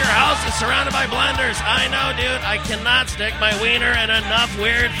surrounded by blenders. I know, dude. I cannot stick my wiener in enough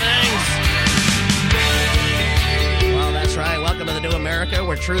weird things. Well, that's right. Welcome to the new America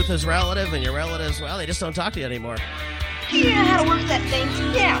where truth is relative and your relatives, well, they just don't talk to you anymore. You know how to work that thing?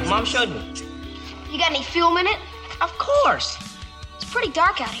 Yeah, Mom showed me. You got any film in it? Of course. It's pretty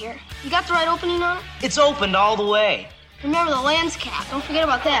dark out here. You got the right opening on it? It's opened all the way. Remember the lens cap. Don't forget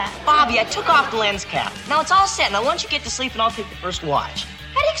about that. Bobby, I took off the lens cap. Now it's all set. Now, once you get to sleep, and I'll take the first watch.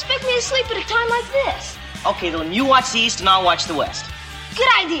 How do you expect me to sleep at a time like this? Okay, then you watch the east, and I'll watch the west. Good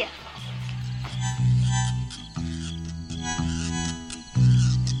idea.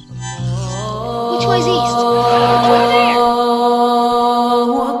 Which way's east? Over there.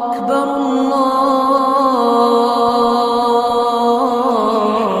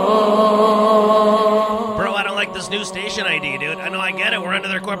 Bro, I don't like this new station ID, dude. I know I get it. We're under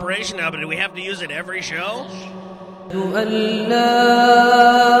their corporation now, but do we have to use it every show? Bro, I'm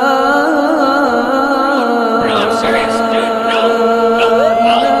serious, dude. No.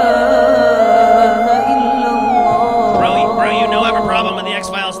 Bro, you know I have a problem with the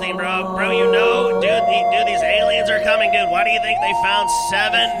X-Files theme, bro. Bro, you know, dude, these aliens are coming, dude. Why do you think they found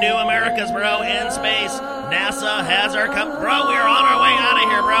 7 new Americas, bro, in space? NASA has our Bro, we are on our way out of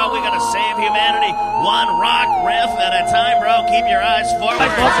here, bro. We gotta save humanity one rock riff at a time, bro. Keep your eyes forward.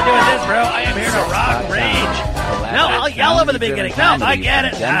 What am I supposed to do with this, bro? I am here to rock rage. No, I'll yell over the beginning. No, I get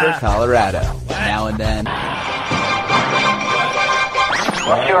it. Denver, Colorado. Now and then.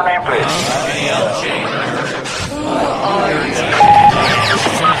 What's your name, please?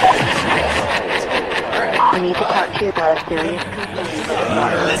 We need to talk to you about a serious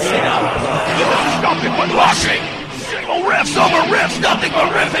Listen up. Nothing but washing. Single riffs over riffs. Nothing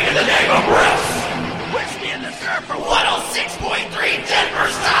but riffing in the name of riffs. Whiskey in the surf for 106.3 Denver.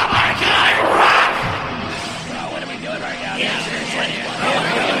 Stop. I rock. What are we doing right now? Yeah, seriously.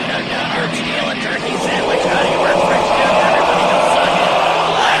 You're stealing turkey sandwich. How do you work French dip? Everybody knows suck it.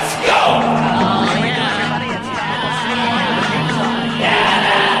 Let's go.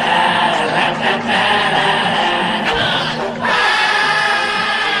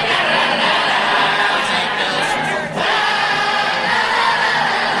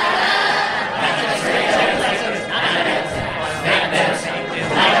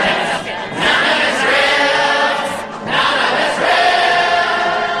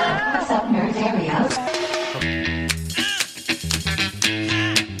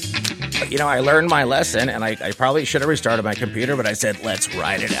 You know, I learned my lesson, and I probably should have restarted my computer, but I said, let's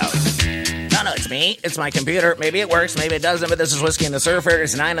ride it out. No, it's me. It's my computer. Maybe it works, maybe it doesn't, but this is Whiskey and the Surfer.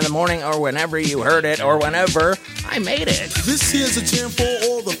 It's 9 in the morning, or whenever you heard it, or whenever I made it. This here's a jam for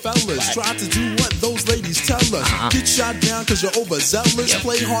all the fellas. Try to do what those ladies tell us. Get shot down because you're overzealous.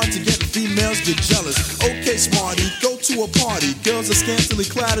 Play hard to get females, get jealous. Okay, smarty, go to a party. Girls are scantily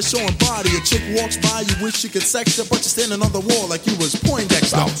clad and showing body. A chick walks by, you wish you could sex her, but you're standing on the wall like you was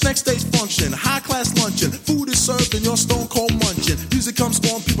Poindexter. Next day's function, high-class luncheon. Food is served and you're stone cold munching. Music comes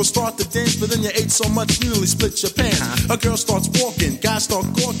on, people start to dance, but then you ate so much you nearly split your pants. A girl starts walking, guys start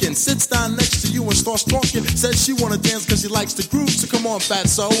gawking, sits down next to you and starts talking. Says she wanna dance cause she likes the groove, so come on,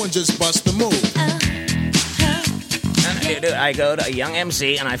 fatso, and just bust the move. Dude, I go to a young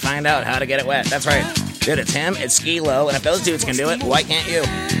MC and I find out how to get it wet. That's right. Dude, it's him, it's Skee-Lo, and if those dudes can do it, why can't you?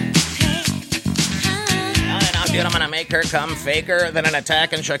 Dude, I'm gonna make her come faker than an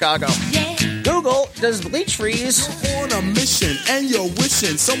attack in Chicago. Google, does bleach freeze? On a mission, and you're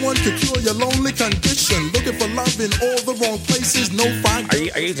wishing someone could cure your lonely condition. Looking for love in all the wrong places, no fine.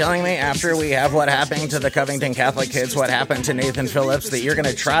 Are you telling me after we have what happened to the Covington Catholic kids, what happened to Nathan Phillips, that you're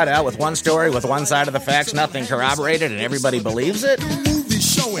gonna trot out with one story, with one side of the facts, nothing corroborated, and everybody believes it?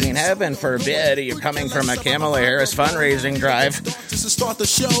 I mean, heaven forbid you're coming from a Kamala Harris fundraising drive.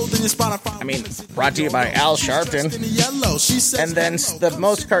 I mean, brought to you by Al Sharpton. And then the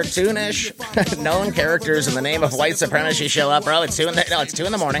most cartoonish known characters in the name of white supremacy show up, bro. It's 2 in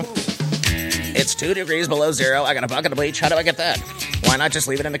the morning. It's 2 degrees below zero. I got a bucket of bleach. How do I get that? Why not just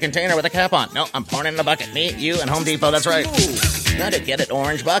leave it in the container with a cap on? No, I'm pouring it in a bucket. Me, you, and Home Depot. That's right. Now to get it,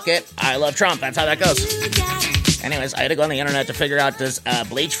 orange bucket. I love Trump. That's how that goes. Anyways, I had to go on the internet to figure out, does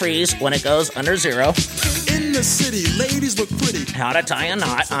bleach freeze when it goes under zero? In the city, ladies look pretty. How to tie a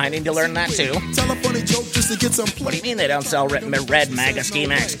knot. I need to learn that too. Tell a funny joke just to get some play. What do you mean they don't sell red MAGA Ski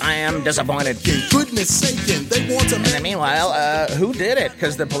Max? I am disappointed. Goodness sake, they want to. And then meanwhile, who did it?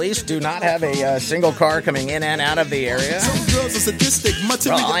 Because the police do not have a single car coming in and out of the area. Some girls are sadistic.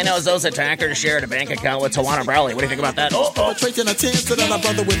 Well, all I know is those attackers shared a bank account with Tawana Brawley. What do you think about that?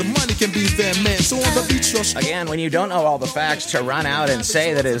 Again, when you don't know all the facts, to run out and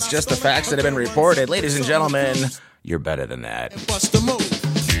say that it's just the facts that have been reported, ladies and gentlemen, you're better than that. Bust the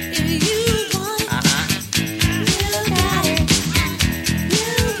move.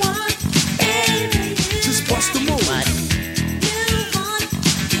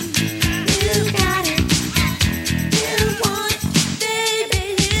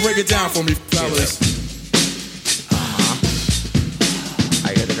 break it down for me, fellas.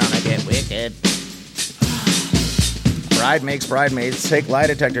 I hear they're gonna get wicked. Bride makes bridesmaids take lie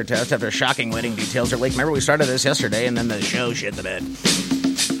detector test after shocking wedding details are leaked. Remember, we started this yesterday, and then the show shit the bed.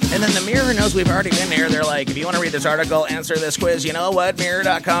 And then the Mirror knows we've already been here. They're like, if you want to read this article, answer this quiz. You know what?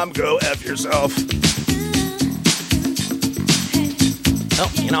 Mirror.com, go F yourself.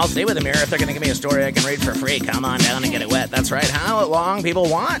 Oh, you know, I'll stay with the Mirror if they're going to give me a story I can read for free. Come on down and get it wet. That's right. How long people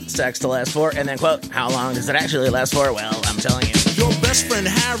want sex to last for. And then, quote, how long does it actually last for? Well, I'm telling you. Your best friend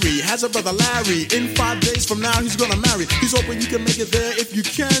Harry has a brother Larry. In 5 days from now, he's gonna marry. He's hoping you can make it there if you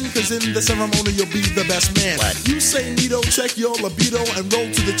can, cause in the ceremony, you'll be the best man. What? You say Nito, check your libido, and roll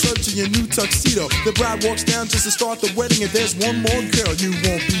to the church in your new tuxedo. The bride walks down just to start the wedding, and there's one more girl you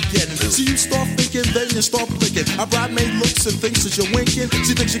won't be getting. So you start thinking, then you start flicking. A bridemaid looks and thinks that you're winking.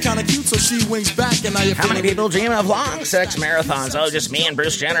 She thinks you're kinda cute, so she winks back, and now you're How many people dream of long sex marathons? Oh, just me and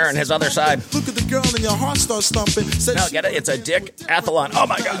Bruce Jenner and his other side. Look at the girl and your heart starts thumping. Said No, get it? It's a dick-athlon. Oh,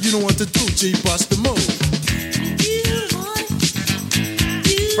 my God. You know what to do, G, bust the move.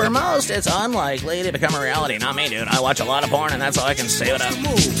 For most, it's unlikely to become a reality. Not me, dude. I watch a lot of porn, and that's all I can say about it.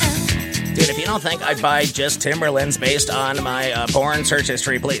 Dude, if you don't think I'd buy just Timberlands based on my porn search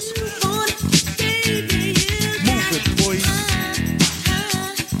history, please. Move it, boy.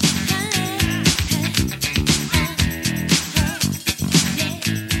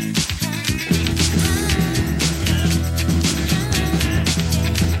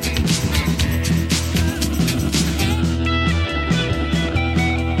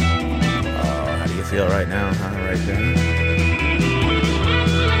 Feel right now, right there.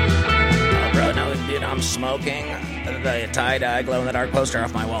 Oh, bro, no, dude, I'm smoking the tie-dye glow-in-the-dark poster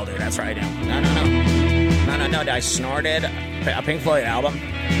off my wall, dude. That's right, I do. No. I snorted a Pink Floyd album.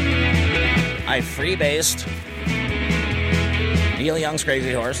 I freebased Neil Young's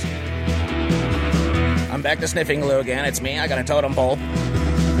Crazy Horse. I'm back to sniffing glue again. It's me. I got a totem pole.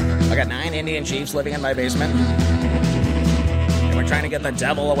 I got 9 Indian chiefs living in my basement. We're trying to get the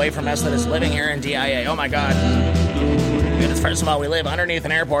devil away from us that is living here in DIA. Oh, my God. Dude, first of all, we live underneath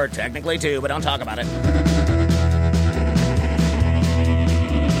an airport, technically, too, but don't talk about it.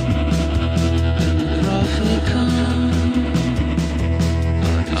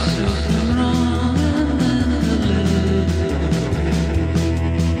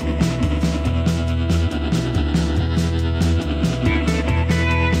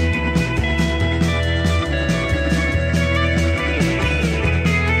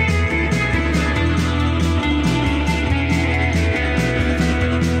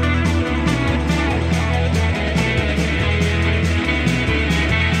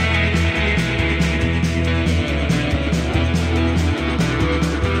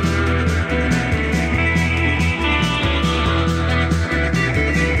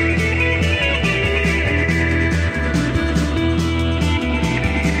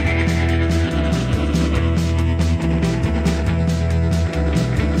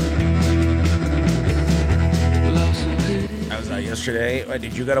 Yesterday.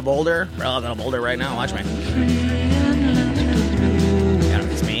 Did you go to Boulder? Bro, I'll go to Boulder right now. Watch me. Yeah,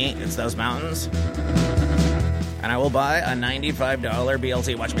 it's me. It's those mountains. And I will buy a $95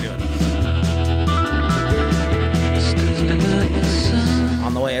 BLT. Watch me do it.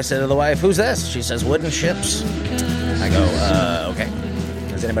 On the way, I said to the wife, who's this? She says, wooden ships. I go, okay.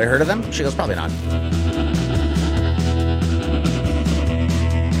 Has anybody heard of them? She goes, probably not.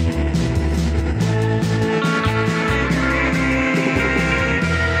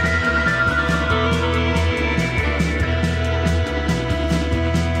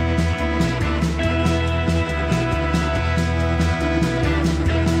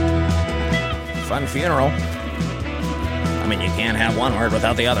 Fun funeral. I mean, you can't have one word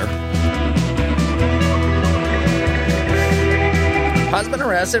without the other. Husband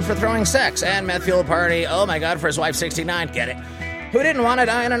arrested for throwing sex and meth fueled party. Oh my God, for his wife 69. Get it? Who didn't want to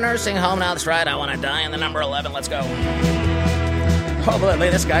die in a nursing home? Now that's right. I want to die in the number 11. Let's go. Oh, look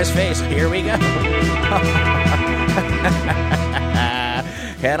at this guy's face. Here we go.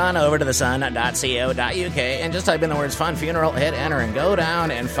 Head on over to thesun.co.uk and just type in the words fun funeral, hit enter, and go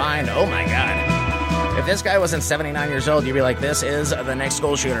down and find, oh my God. If this guy wasn't 79 years old, you'd be like, this is the next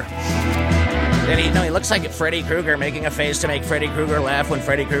school shooter. He looks like Freddy Krueger making a face to make Freddy Krueger laugh when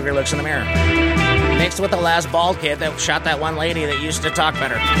Freddy Krueger looks in the mirror. Mixed with the last bald kid that shot that one lady that used to talk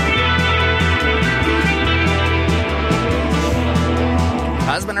better.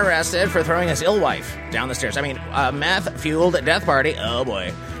 Husband arrested for throwing his ill wife down the stairs. I mean, a meth-fueled death party. Oh,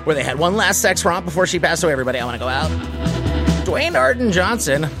 boy. Where they had one last sex romp before she passed away. Everybody, I want to go out. Dwayne Arden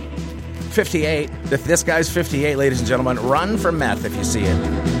Johnson, 58. If this guy's 58, ladies and gentlemen, run for meth if you see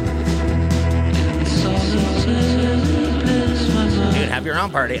it. have your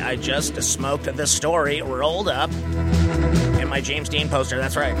own party. I just smoked the story rolled up in my James Dean poster.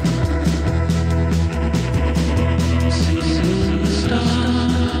 That's right.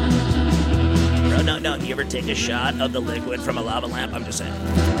 Bro, no. You ever take a shot of the liquid from a lava lamp? I'm just saying.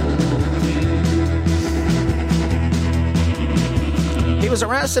 He was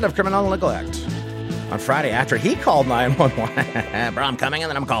arrested of criminal neglect on Friday after he called 911. Bro, I'm coming and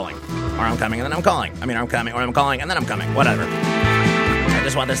then I'm calling. Or I'm coming and then I'm calling. I mean, I'm coming or I'm calling and then I'm coming. Whatever. I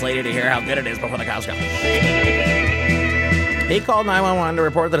just want this lady to hear how good it is before the cows come. He called 911 to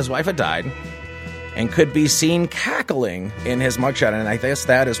report that his wife had died and could be seen cackling in his mugshot. And I guess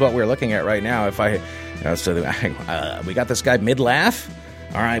that is what we're looking at right now. We got this guy mid-laugh.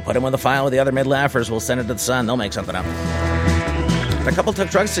 All right, put him on the file with the other mid-laughers. We'll send it to the Sun. They'll make something up. The couple took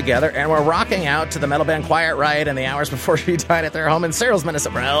drugs together and were rocking out to the metal band Quiet Riot in the hours before she died at their home in Searles,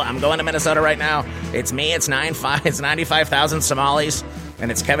 Minnesota. Bro, I'm going to Minnesota right now. It's me, it's 95,000 Somalis, and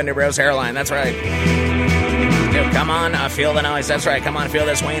it's Kevin DeBro's hairline. That's right. Dude, come on, feel the noise. That's right. Come on, feel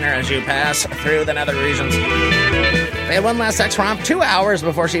this wiener as you pass through the nether regions. They had one last sex romp 2 hours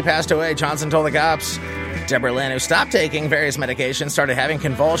before she passed away, Johnson told the cops. Deborah Lynn, who stopped taking various medications, started having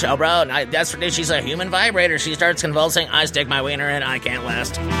convulsions. Oh, bro, she's a human vibrator. She starts convulsing. I stick my wiener in. I can't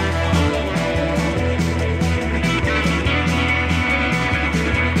last.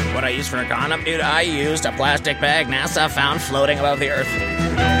 What I used for a condom? Dude, I used a plastic bag NASA found floating above the earth.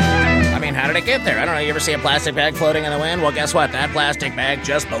 I mean, how did it get there? I don't know. You ever see a plastic bag floating in the wind? Well, guess what? That plastic bag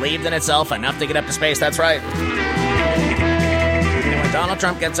just believed in itself enough to get up to space. That's right. Donald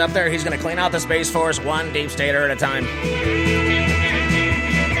Trump gets up there, he's going to clean out the Space Force one deep stater at a time.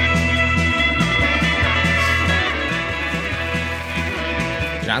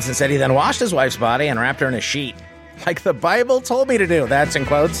 Johnson said he then washed his wife's body and wrapped her in a sheet. Like the Bible told me to do. That's in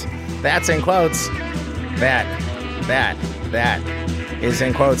quotes. That's in quotes. That is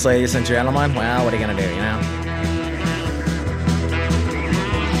in quotes, ladies and gentlemen. Well, what are you going to do, you know?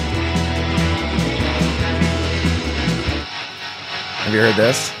 Have you heard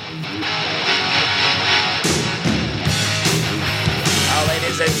this? Oh,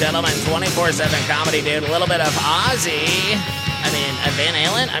 ladies and gentlemen, 24/7 comedy, dude. A little bit of Ozzy. Van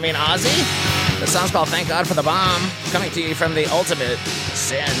Halen. Ozzy. The song's called Thank God for the Bomb. Coming to you from the Ultimate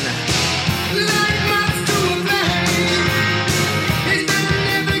Sin.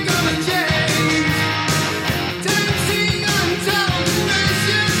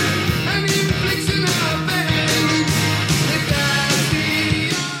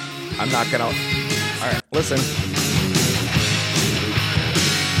 I'm not gonna... Alright, listen.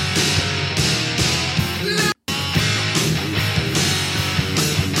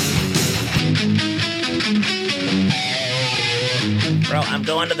 Bro, I'm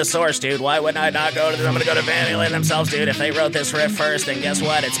going to the source, dude. Why wouldn't I not go to I'm gonna go to Van Halen themselves, dude. If they wrote this riff first, then guess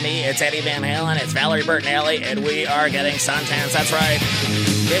what? It's me, it's Eddie Van Halen, it's Valerie Bertinelli, and we are getting suntans. That's right.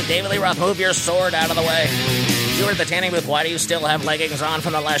 Dude, David Lee Roth, move your sword out of the way. You were at the tanning booth. Why do you still have leggings on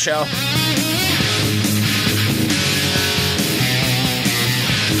from the last show?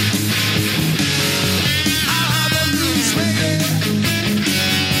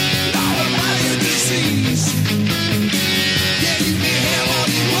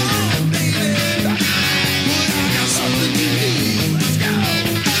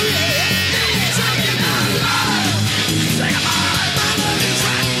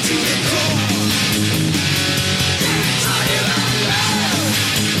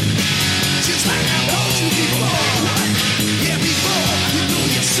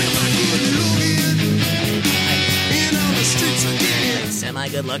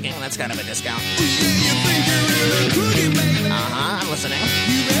 Good looking. That's kind of a discount. I'm listening.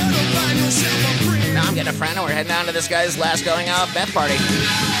 Now I'm getting a friend and we're heading down to this guy's last going out Beth party.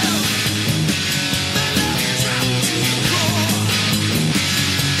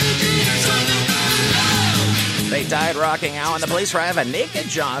 They died rocking out and the police arrived. A naked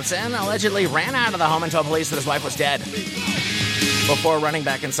Johnson allegedly ran out of the home and told police that his wife was dead before running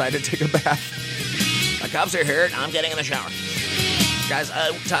back inside to take a bath. The cops are here and I'm getting in the shower. Guys,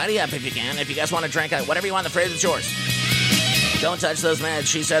 tidy up if you can. If you guys want to drink, whatever you want, the phrase is yours. Don't touch those meds.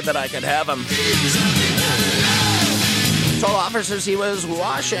 She said that I could have them. Told officers he was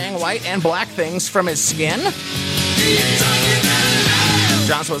washing white and black things from his skin.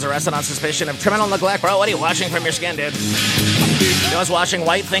 Johnson was arrested on suspicion of criminal neglect. Bro, what are you washing from your skin, dude? I was washing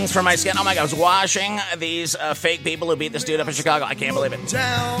white things from my skin. Oh my God, I was washing these fake people who beat this dude up in Chicago. I can't believe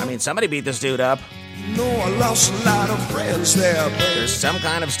it. Somebody beat this dude up. No, I lost a lot of friends there, baby. There's some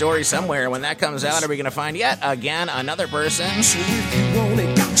kind of story somewhere. When that comes out, are we going to find yet again another person? So if you want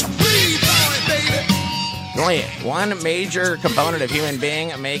it, got to breathe on it, baby. Only one major component of human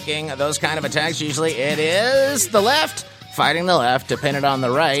being making those kind of attacks. Usually it is the left. Fighting the left to pin it on the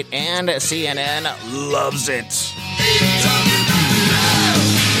right. And CNN loves it.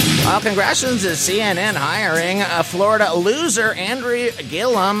 Well, congratulations to CNN hiring a Florida loser, Andrew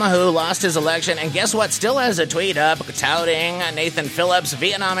Gillum, who lost his election. And guess what? Still has a tweet up touting Nathan Phillips'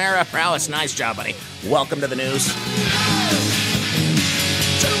 Vietnam-era prowess. Nice job, buddy. Welcome to the news.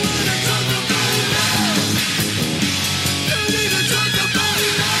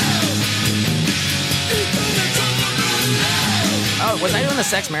 Oh, was I doing the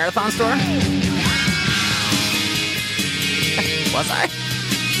sex marathon store? Was I?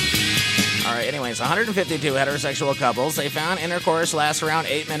 All right, anyways, 152 heterosexual couples. They found intercourse lasts around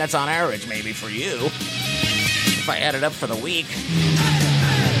 8 minutes on average, maybe for you. If I add it up for the week.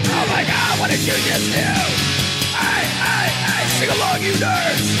 Oh my God, what did you just do? I sing along, you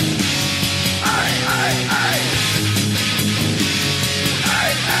nerds. I.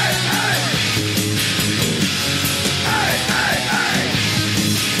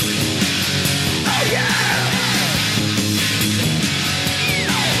 Oh yeah.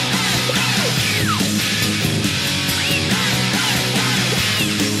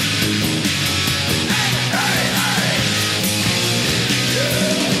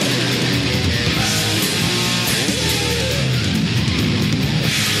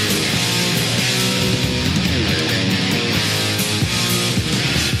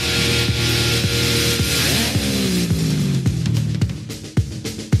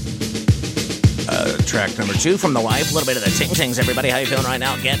 Track number 2 from the life. A little bit of the ting-tings, everybody. How you feeling right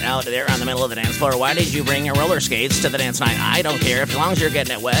now? Get out there on the middle of the dance floor. Why did you bring your roller skates to the dance night? I don't care. As long as you're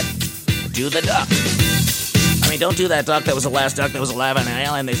getting it wet, do the duck. I mean, don't do that duck that was the last duck that was alive on an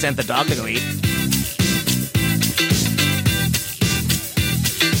island they sent the dog to go eat.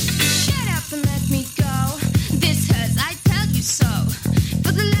 Shut up and let me go. This hurts, I tell you so.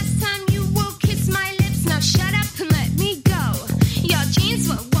 For the last time you will kiss my lips. Now shut up and let me go. Your jeans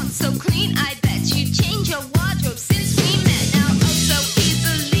were once so clean, I bet you changed your wardrobe since we met. Now oh so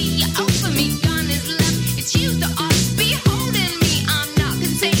easily, you offer me gun is left. It's you that ought to be holding me. I'm not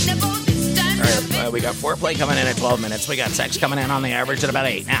containable this time. All right, we got foreplay coming in at 12 minutes. We got sex coming in on the average at about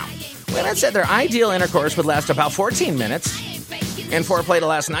 8. Now, women said their ideal intercourse would last about 14 minutes. And foreplay to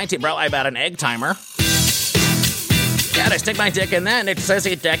last 19. Bro, I about an egg timer. Yeah, I stick my dick in that, and it says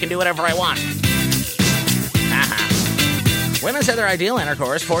I can do whatever I want. Women said their ideal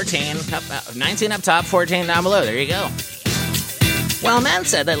intercourse, 19 up top, 14 down below. There you go. Well, men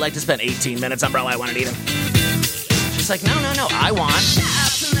said they'd like to spend 18 minutes on bro, I want to eat him. She's like, no, I want. Shut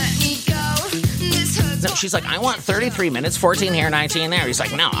up and let me go. This hurts. No, she's like, I want 33 minutes, 14 here, 19 there. He's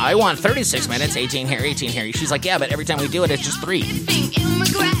like, no, I want 36 minutes, 18 here, 18 here. She's like, yeah, but every time we do it, it's just 3. Yeah,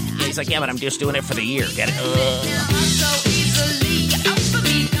 he's like, yeah, but I'm just doing it for the year. Get it?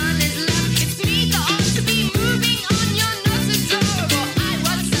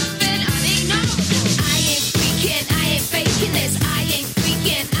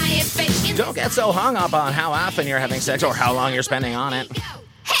 Don't get so hung up on how often you're having sex or how long you're spending on it.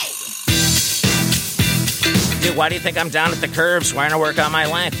 Dude, why do you think I'm down at the curves trying to work on my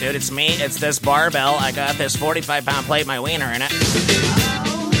length? Dude, it's me. It's this barbell. I got this 45-pound plate, my wiener in it.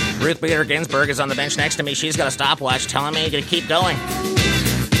 Ruth Bader Ginsburg is on the bench next to me. She's got a stopwatch telling me to keep going.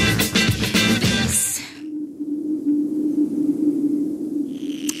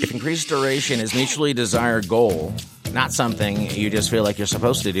 If increased duration is mutually desired goal, not something you just feel like you're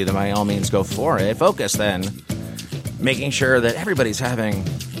supposed to do, then by all means go for it. Focus then, making sure that everybody's having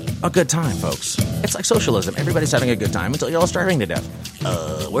a good time, folks. It's like socialism. Everybody's having a good time until you're all starving to death.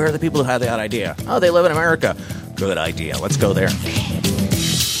 Where are the people who had that idea? Oh, they live in America. Good idea. Let's go there.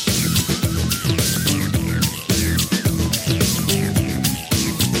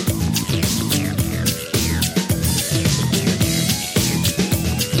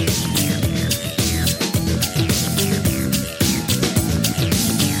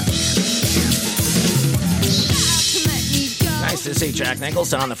 To see Jack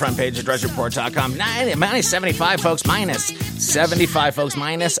Nicholson on the front page of DrudgeReport.com. Minus 75, folks. Minus 75, folks.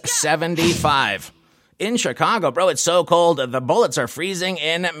 Minus 75. In Chicago, bro, it's so cold. The bullets are freezing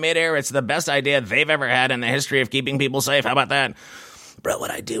in midair. It's the best idea they've ever had in the history of keeping people safe. How about that? Bro,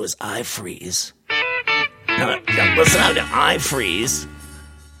 what I do is I freeze. Now, listen how I freeze.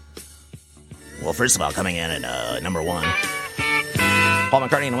 Well, first of all, coming in at number 1. Paul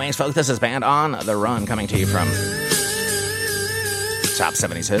McCartney and Wings, folks. This is Band on the Run, coming to you from Top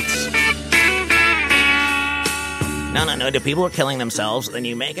 70s Hits. No. Do people are killing themselves? Then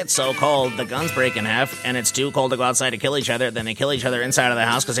you make it so cold, the guns break in half, and it's too cold to go outside to kill each other. Then they kill each other inside of the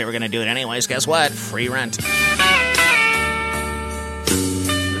house because they were going to do it anyways. Guess what? Free rent.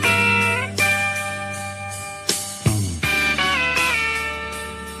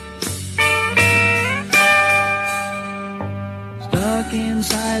 Stuck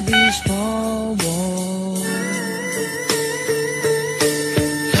inside these four walls,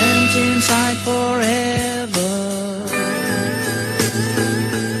 pent inside forever,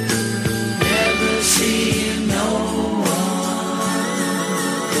 never seeing no one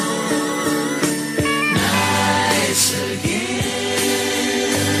nice again,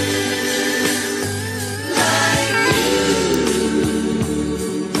 like you,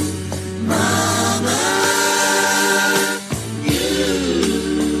 Mama.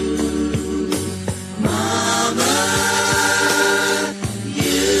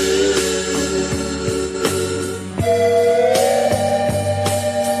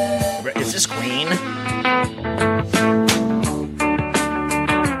 Is this Queen?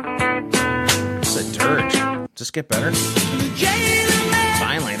 It's a dirge. Does this get better?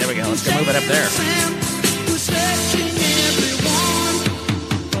 Finally, there we go. Let's go move it up there.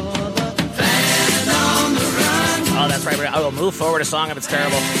 Oh, that's right. I will move forward a song if it's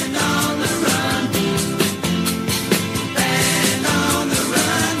terrible.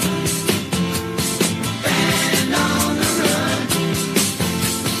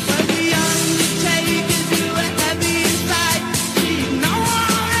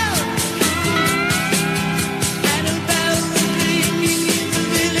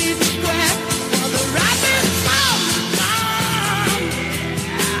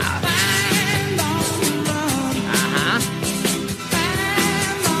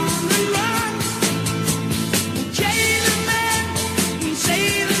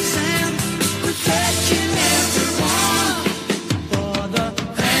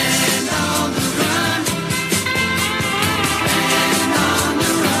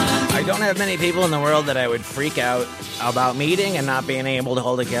 Many people in the world that I would freak out about meeting and not being able to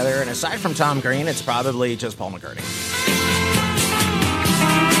hold together, and aside from Tom Green, it's probably just Paul McCartney.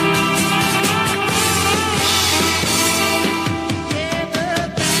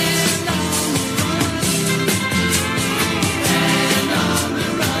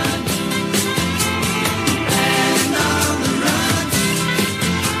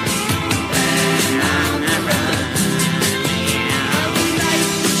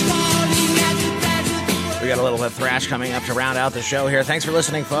 Got a little bit of thrash coming up to round out the show here. Thanks for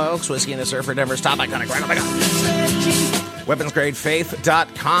listening, folks. Whiskey and the Surfer, Denver's top iconic right on the go.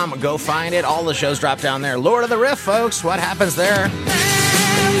 WeaponsGradeFaith.com. Go find it. All the shows drop down there. Lord of the Riff, folks. What happens there?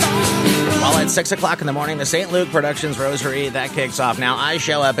 Well, at 6 o'clock in the morning, the St. Luke Productions Rosary, that kicks off. Now, I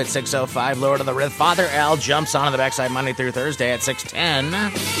show up at 6:05. Lord of the Riff. Father Al jumps onto the backside Monday through Thursday at 6:10.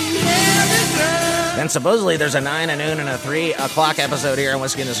 Then supposedly there's a 9, a noon, and a 3 o'clock episode here on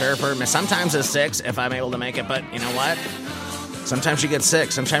Whiskey and the Surfer. Sometimes it's 6 if I'm able to make it, but you know what? Sometimes you get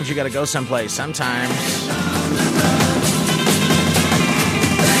sick. Sometimes you got to go someplace. Sometimes.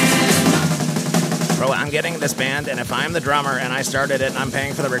 Bro, I'm getting this band, and if I'm the drummer and I started it and I'm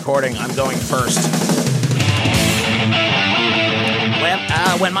paying for the recording, I'm going first.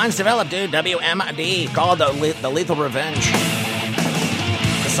 When Minds Develop, dude, WMD, called the Lethal Revenge.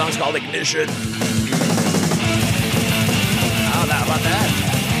 The song's called Ignition. How about that?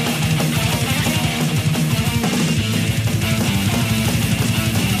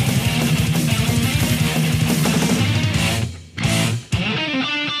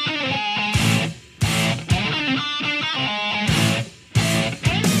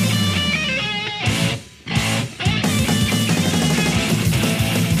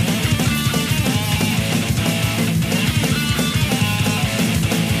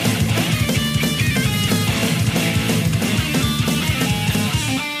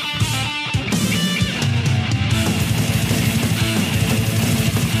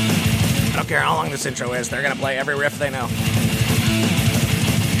 How long this intro is. They're gonna play every riff they know.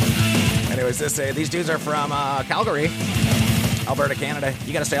 Anyways, these dudes are from Calgary, Alberta, Canada.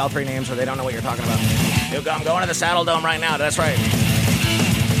 You gotta say all 3 names or they don't know what you're talking about. Dude, I'm going to the Saddle Dome right now. That's right.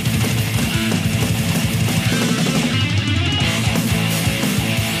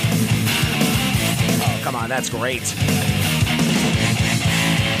 Oh, come on, that's great.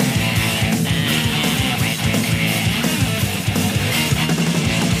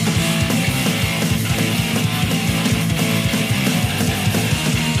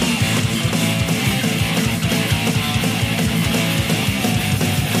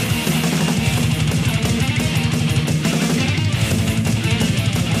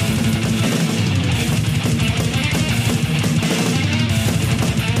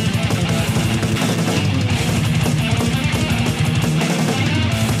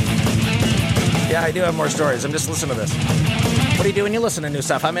 Yeah, I do have more stories. I'm just listening to this. What do you do when you listen to new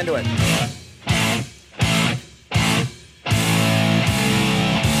stuff? I'm into it. And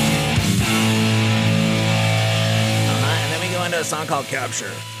then we go into a song called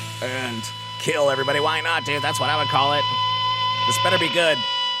Capture and Kill Everybody. Why not, dude? That's what I would call it. This better be good.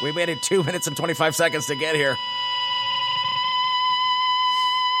 We waited 2 minutes and 25 seconds to get here.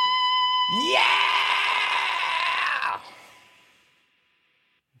 Yeah!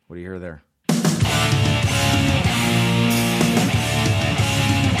 What do you hear there?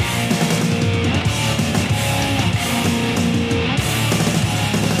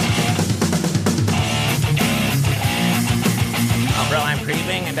 Bro, I'm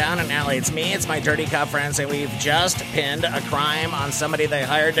creeping down an alley. It's me, it's my dirty cop friends, and we've just pinned a crime on somebody they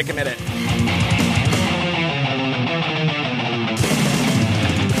hired to commit it.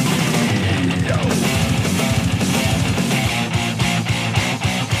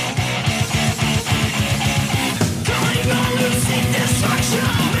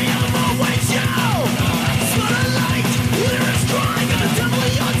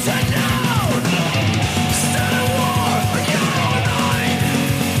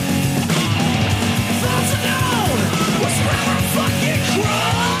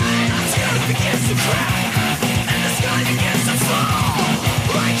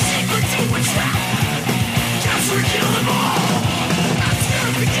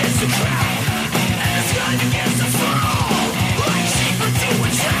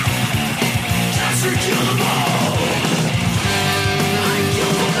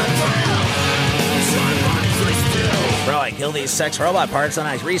 Bro, I kill these sex robot parts and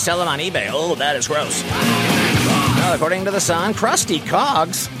I resell them on eBay. Oh, that is gross. Now, according to The Sun, Krusty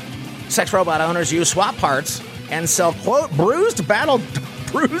Cogs, sex robot owners use swap parts and sell, quote, bruised,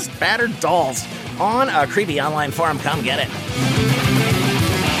 battered dolls on a creepy online forum. Come get it.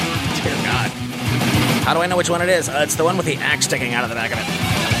 Dear God. How do I know which one it is? It's the one with the axe sticking out of the back of it.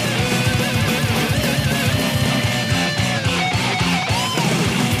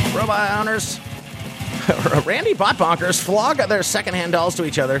 Robot owners, Randy Botbonkers, flog their secondhand dolls to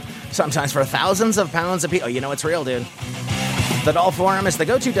each other, sometimes for thousands of pounds apiece. Oh, you know it's real, dude. The doll forum is the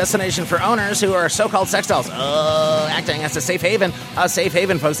go-to destination for owners who are so-called sex dolls. Acting as a safe haven. A safe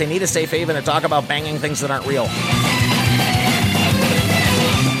haven, folks. They need a safe haven to talk about banging things that aren't real.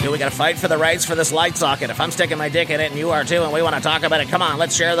 Dude, we gotta fight for the rights for this light socket. If I'm sticking my dick in it and you are too and we want to talk about it, come on,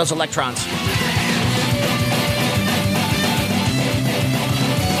 let's share those electrons.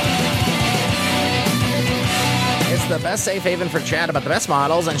 It's the best safe haven for chat about the best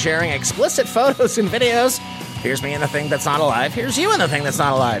models and sharing explicit photos and videos. Here's me in the thing that's not alive. Here's you in the thing that's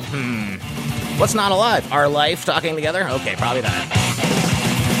not alive. What's not alive? Our life talking together? Okay, probably that.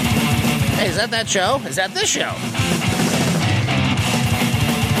 Hey, is that show? Is that this show?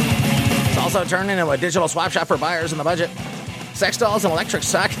 It's also turned into a digital swap shop for buyers in the budget. Sex dolls and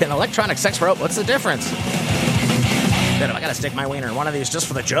electronic sex rope. What's the difference? Dude, I gotta stick my wiener in one of these just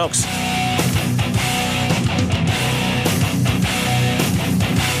for the jokes.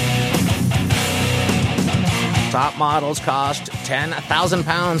 Top models cost 10,000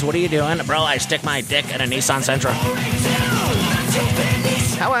 pounds. What are you doing? Bro, I stick my dick in a Nissan Sentra.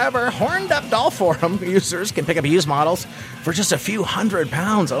 However, horned up doll forum users can pick up used models for just a few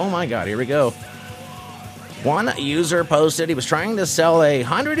 £100. Oh my God, here we go. One user posted he was trying to sell a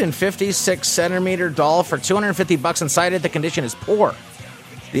 156 centimeter doll for $250 and cited the condition as poor.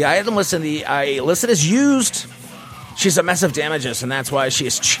 The item listed as used. She's a mess of damages, and that's why she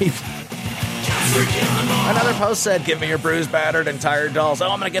is cheap. Another post said, give me your bruised, battered, and tired dolls. Oh,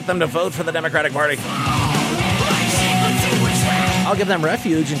 I'm going to get them to vote for the Democratic Party. I'll give them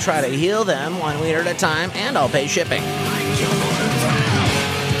refuge and try to heal them one wiener at a time, and I'll pay shipping. Oh,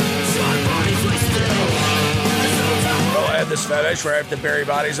 I have this fetish where I have to bury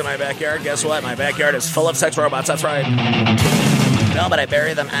bodies in my backyard. Guess what? My backyard is full of sex robots. That's right. No, but I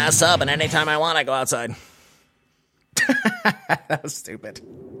bury them ass up, and anytime I want, I go outside. That was stupid.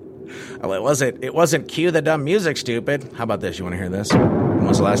 Well, it wasn't cue the dumb music, stupid. How about this? You want to hear this? When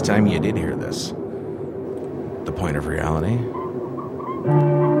was the last time you did hear this? The point of reality.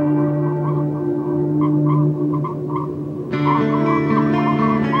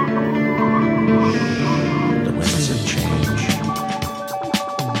 The winds of change.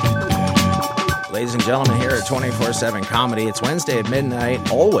 Ladies and gentlemen, here at 24/7 Comedy, it's Wednesday at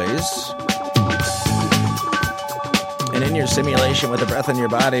midnight, always. And in your simulation with the breath in your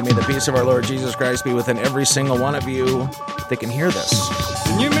body, may the peace of our Lord Jesus Christ be within every single one of you that can hear this.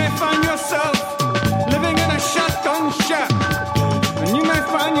 You may find yourself living in a shotgun shack. And you may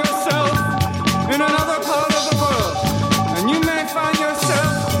find yourself in another part of the world. And you may find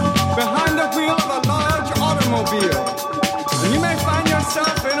yourself behind the wheel of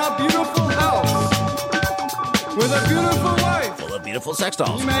beautiful sex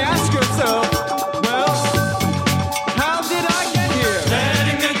dolls. You may ask yourself, well, how did I get here?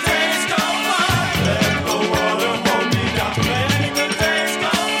 Letting the days go by, let the water hold me down. Letting the days go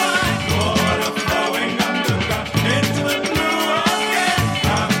by, water flowing underground into the blue again.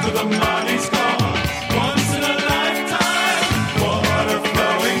 After the money's gone, once in a lifetime, water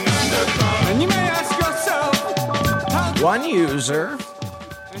flowing underground. And you may ask yourself, how One user,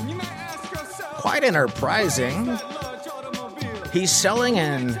 quite enterprising, he's selling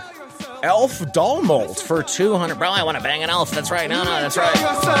an elf doll mold for $200. Bro, I want to bang an elf. That's right. No, that's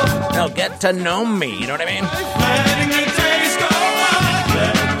right. No, get to know me. You know what I mean?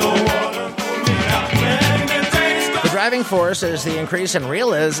 The driving force is the increase in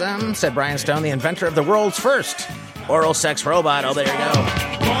realism, said Brian Stone, the inventor of the world's first oral sex robot. Oh, there you go.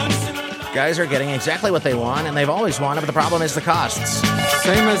 Guys are getting exactly what they want, and they've always wanted, but the problem is the costs.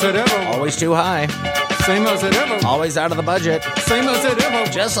 Same as it ever was. Always too high. Same as it ever was. Always out of the budget. Same as it ever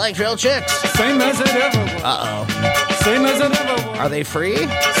was. Just like real chicks. Same as it ever was. Uh-oh. Same as it ever was. Are they free?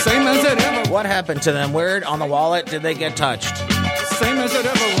 Same as it ever was. What happened to them? Where on the wallet did they get touched? Same as it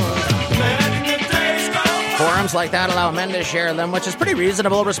ever was. Forums like that allow men to share them, which is pretty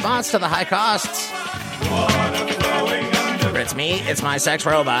reasonable response to the high costs. It's me, it's my sex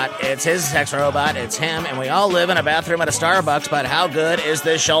robot, it's his sex robot, it's him, and we all live in a bathroom at a Starbucks, but how good is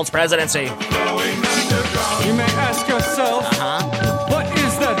this Schultz presidency? You may ask yourself, what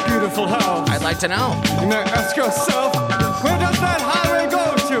is that beautiful house? I'd like to know. You may ask yourself, where does that highway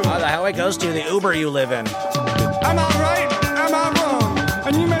go to? Oh, the highway goes to the Uber you live in. Am I right? Am I wrong?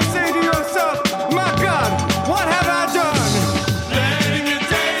 And you may say to yourself, my God, what have I done?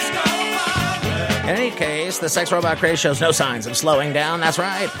 In any case, the sex robot craze shows no signs of slowing down. That's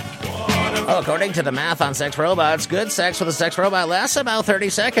right. Oh, according to the math on sex robots, good sex with a sex robot lasts about 30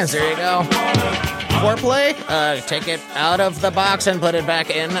 seconds. There you go. Foreplay? Take it out of the box and put it back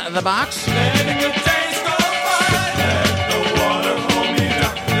in the box.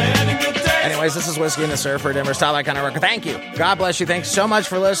 Anyways, this is Whiskey and the Surfer, Denver's top icon network. Thank you. God bless you. Thanks so much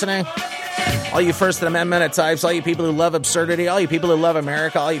for listening. All you First Amendment types, all you people who love absurdity, all you people who love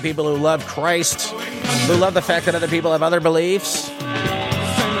America, all you people who love Christ, who love the fact that other people have other beliefs.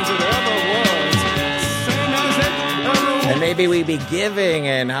 And maybe we be giving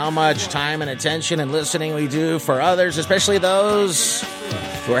in how much time and attention and listening we do for others, especially those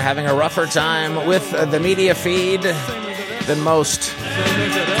who are having a rougher time with the media feed than most.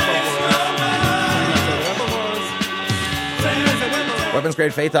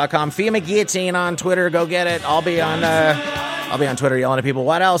 WeaponsGradeFaith.com. FEMA Guillotine on Twitter. Go get it. I'll be on Twitter yelling at people.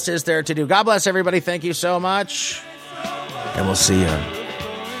 What else is there to do? God bless everybody. Thank you so much. And we'll see you